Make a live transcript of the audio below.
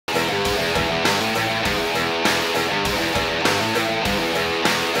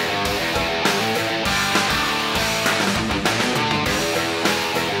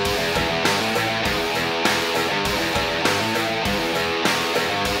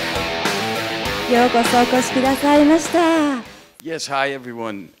ようこそお越しくださいました。Yes, hi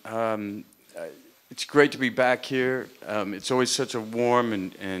everyone. It's great to be back here. It's always such a warm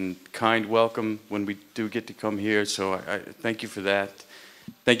and kind welcome when we do get to come here, so I thank you for that.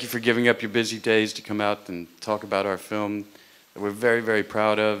 Thank you for giving up your busy days to come out and talk about our film that we're very, very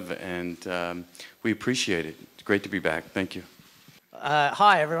proud of, and we appreciate it. It's great to be back. Thank you.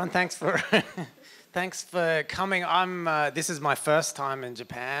 Hi everyone, thanks for thanks for coming. This is my first time in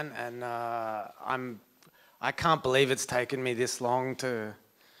Japan, and I can't believe it's taken me this long to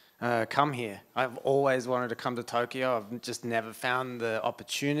come here. I've always wanted to come to Tokyo. I've just never found the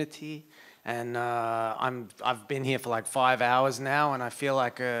opportunity, and I've been here for like 5 hours now, and I feel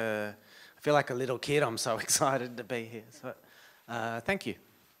like a little kid. I'm so excited to be here. So, thank you.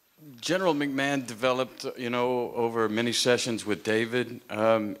 General McMahon developed, over many sessions with David.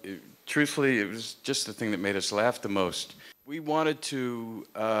 Truthfully, it was just the thing that made us laugh the most. We wanted to,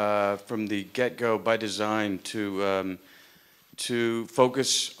 from the get-go, by design, to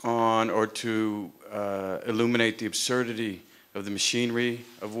focus on or to illuminate the absurdity of the machinery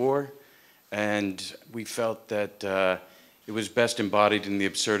of war, and we felt that it was best embodied in the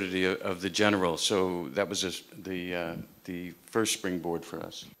absurdity of the general. So that was the first springboard for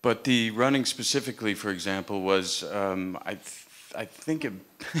us. But the running specifically, for example, was I think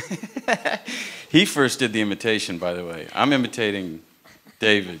he first did the imitation, by the way. I'm imitating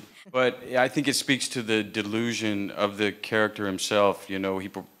David. But I think it speaks to the delusion of the character himself. He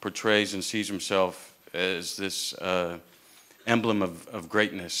portrays and sees himself as this emblem of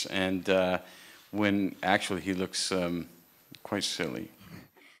greatness. And when actually he looks quite silly.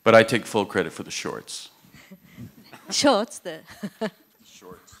 But I take full credit for the shorts. Shorts?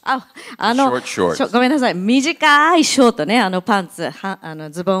 Short ごめんなさい、短いショートね、パンツ、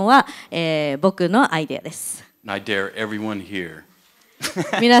ズボンは、僕のアイデアです。And I dare everyone here.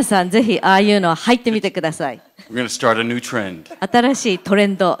 皆さんぜひああいうの入ってみてください。We're going to start a new trend. 新しいトレ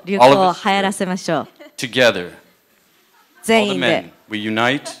ンド、流行を流行らせましょう。Together. 全員で。We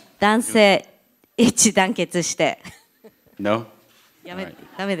unite. 男性一致団結して。No? ダ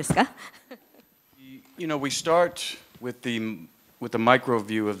メですか？ We start with the micro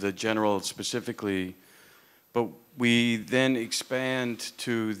view of the general specifically, but we then expand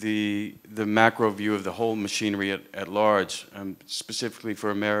to the macro view of the whole machinery at large. Specifically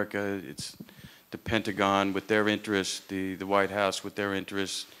for America, it's the Pentagon with their interests, the White House with their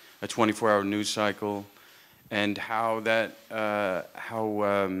interests, a 24-hour news cycle, and how that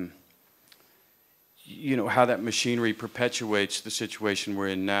machinery perpetuates the situation we're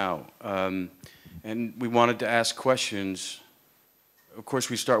in now. And we wanted to ask questions. Of course,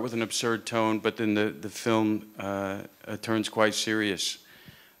 we start with an absurd tone, but then the film turns quite serious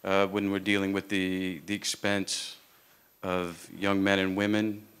when we're dealing with the expense of young men and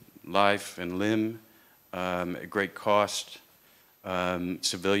women, life and limb, at great cost,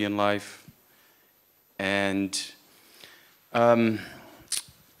 civilian life. And,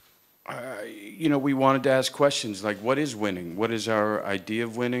 we wanted to ask questions like, what is winning? What is our idea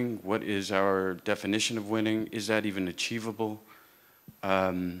of winning? What is our definition of winning? Is that even achievable?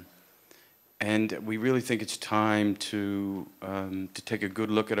 And we really think it's time to take a good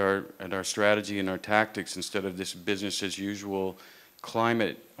look at our strategy and our tactics instead of this business as usual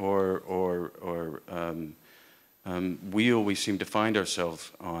climate or wheel we seem to find ourselves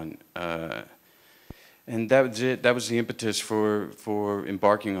on. And that was it. That was the impetus for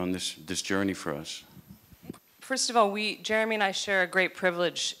embarking on this journey for us. First of all, Jeremy and I share a great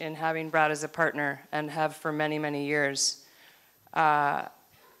privilege in having Brad as a partner and have for many, many years.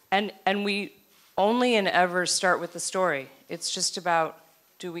 And we only and ever start with the story. It's just about,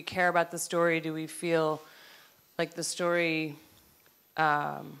 do we care about the story? Do we feel like the story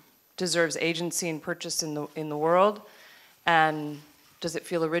deserves agency and purchase in the world? And does it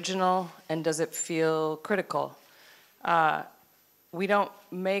feel original? And does it feel critical? We don't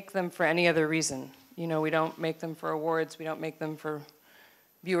make them for any other reason. We don't make them for awards. We don't make them for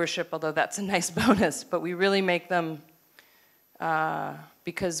viewership, although that's a nice bonus. But we really make them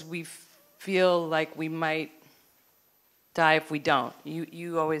because we feel like we might die if we don't.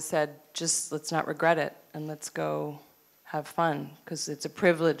 You always said, just let's not regret it and let's go have fun, because it's a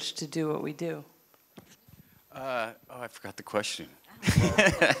privilege to do what we do. I forgot the question.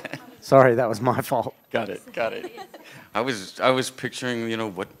 Sorry, that was my fault. Got it. I was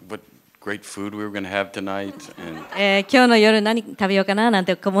picturing, what great food we were going to have tonight. And 今日の夜何食べようかななん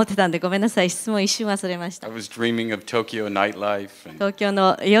て思ってたんでごめんなさい、質問一瞬忘れました。I was dreaming of Tokyo nightlife. 東京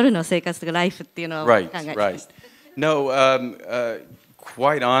の夜の生活とかライフっていうのを考えてました。Right. No,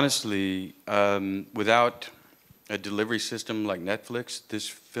 quite honestly, without a delivery system like Netflix, this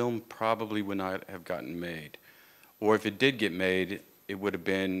film probably would not have gotten made. Or if it did get made, it would have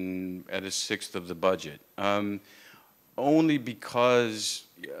been at a sixth of the budget. Only because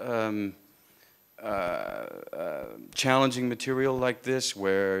challenging material like this,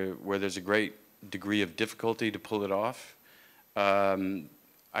 where there's a great degree of difficulty to pull it off,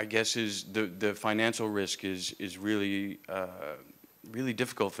 I guess is the financial risk is really really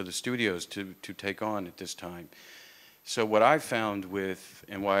difficult for the studios to take on at this time. So what I found with,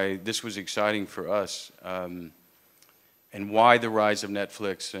 and why this was exciting for us, and why the rise of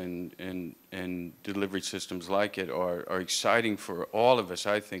Netflix and delivery systems like it are exciting for all of us,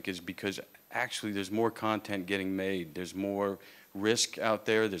 I think, is because actually there's more content getting made. There's more risk out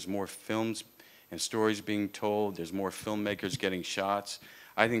there. There's more films and stories being told. There's more filmmakers getting shots.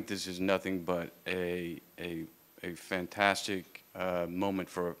 I think this is nothing but a fantastic moment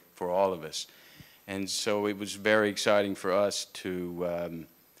for all of us. And so it was very exciting for us to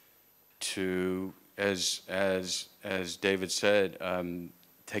as David said,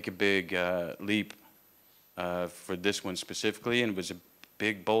 take a big leap for this one specifically, and it was a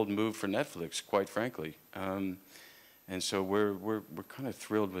big, bold move for Netflix, quite frankly. And so we're kind of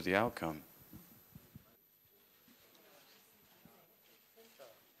thrilled with the outcome.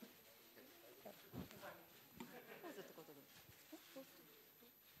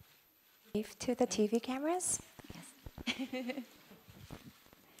 To the TV cameras.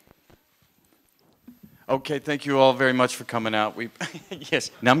 Okay, thank you all very much for coming out. Yes,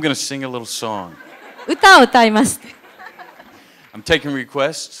 now I'm going to sing a little song. 歌を歌います。 I'm taking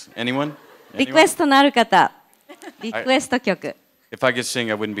requests. Anyone? リクエストのある方、リクエスト曲。If I could sing,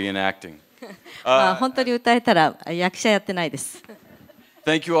 I wouldn't be enacting. まあ本当に歌えたら役者やってないです。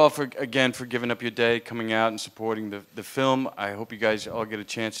Thank you all again for giving up your day, coming out and supporting the film. I hope you guys all get a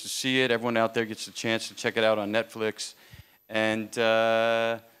chance to see it. Everyone out there gets a chance to check it out on Netflix. And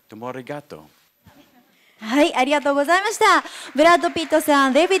domo arigato. はい、ありがとうございました。ブラッド・ピットさ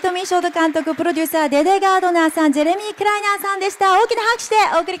ん、デイビッド・ミショッド監督、プロデューサー、デデ・ガードナーさん、ジェレミー・クライナーさんでした。大きな拍手で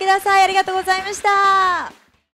お送りください。ありがとうございました。